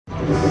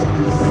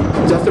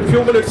Just a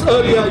few minutes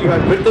earlier, you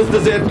had witnessed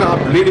this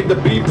aircraft leading the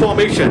beam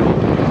formation.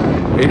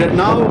 It had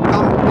now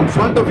come in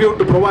front of you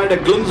to provide a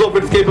glimpse of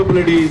its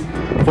capabilities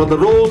for the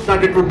role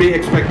that it would be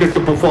expected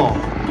to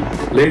perform.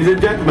 Ladies and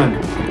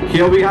gentlemen,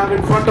 here we have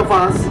in front of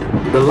us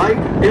the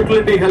light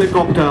utility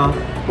helicopter,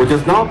 which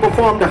has now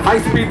performed a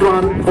high-speed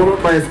run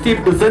followed by a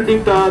steep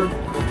descending turn,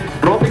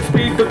 dropping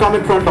speed to come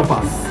in front of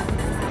us.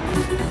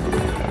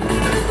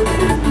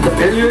 The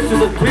LUH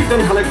is a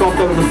 3-ton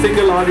helicopter with a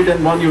single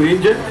RD-10-1U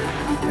engine.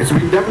 It's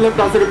been developed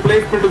as a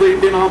replacement to the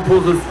Indian Armed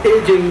Forces'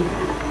 aging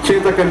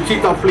Cheetah and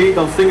Cheetah fleet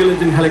of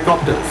single-engine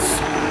helicopters.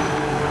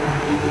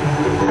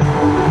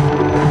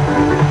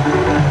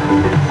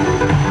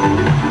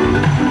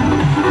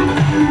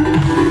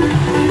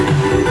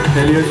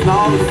 LUH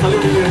now is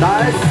saluting the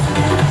dais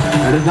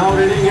and is now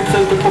readying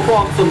itself to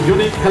perform some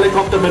unique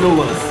helicopter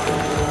maneuvers.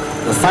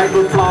 The site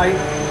will fly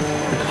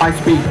at high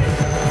speed.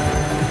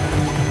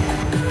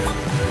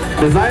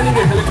 Designing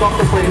a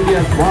helicopter for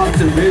India's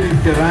vast and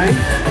varied terrain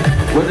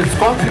with its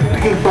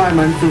conflicting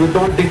requirements is a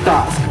daunting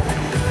task.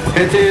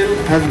 HAL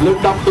has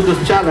lived up to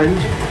this challenge,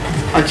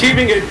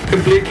 achieving it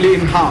completely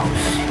in-house.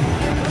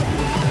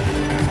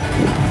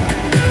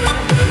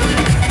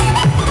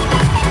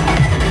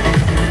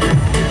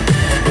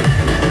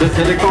 This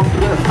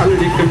helicopter has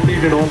already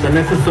completed all the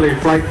necessary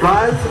flight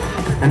trials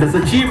and has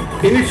achieved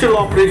initial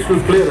operational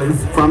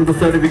clearance from the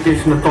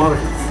certification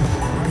authorities.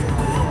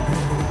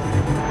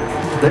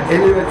 The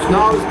LUH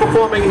now is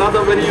performing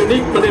another very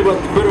unique maneuver,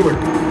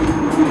 pirouette.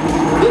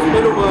 This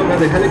maneuver, where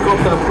the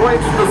helicopter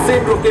points to the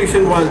same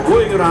location while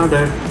going around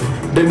it,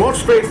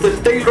 demonstrates the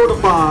tail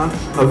rotor power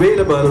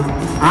available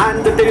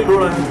and the tail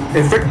rotor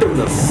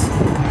effectiveness.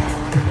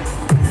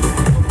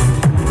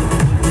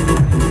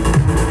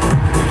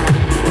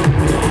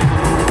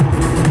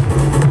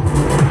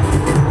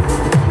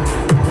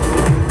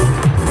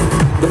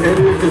 The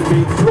LUH is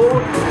being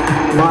flown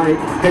by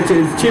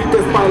HAL's Chief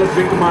Test Pilot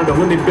Wing Commander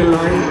Unni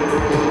Pillai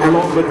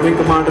along with Wing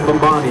Commander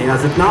Bambani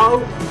as it now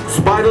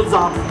spirals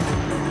up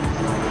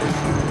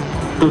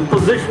to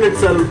position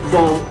itself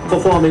for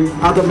performing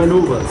other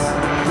maneuvers.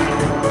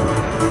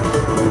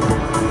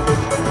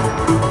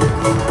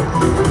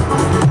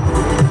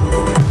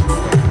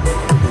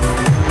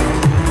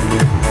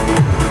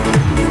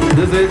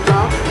 This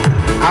aircraft,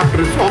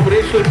 after its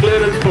operational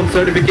clearance from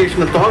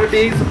certification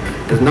authorities,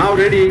 is now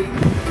ready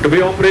to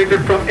be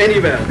operated from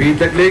anywhere, be it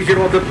the glacier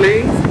or the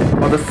plains,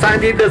 or the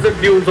sandy desert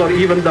dunes, or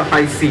even the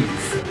high seas.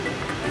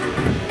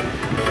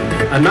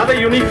 Another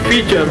unique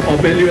feature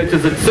of LUH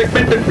is its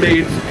segmented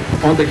blades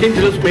on the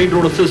hingeless main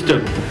rotor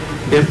system.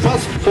 A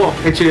first for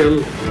HAL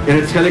in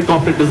its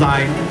helicopter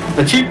design,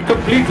 achieved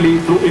completely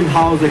through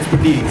in-house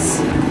expertise.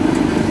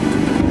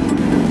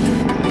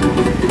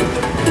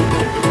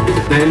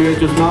 The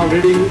LUH is now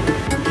ready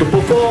to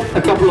perform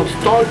a couple of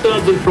stall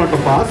turns in front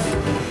of us.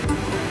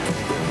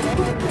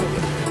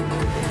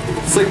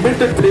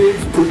 Segmented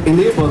blades would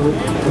enable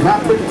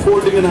rapid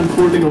folding and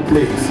unfolding of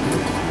blades,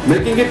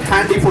 making it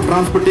handy for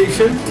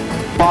transportation,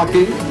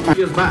 parking, and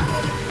years back.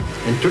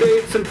 And today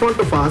it's in front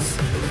of us,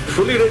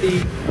 fully ready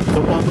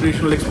for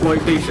operational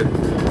exploitation.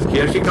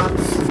 Here she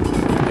comes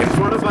in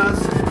front of us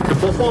to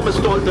perform a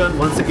stall turn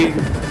once again,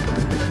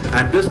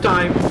 and this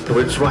time to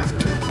its right.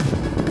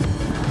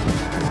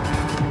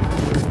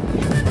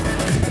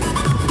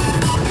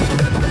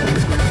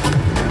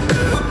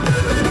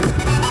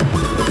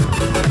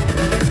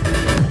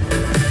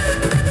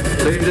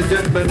 Ladies and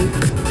gentlemen,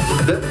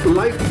 the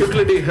light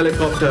utility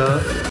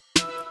helicopter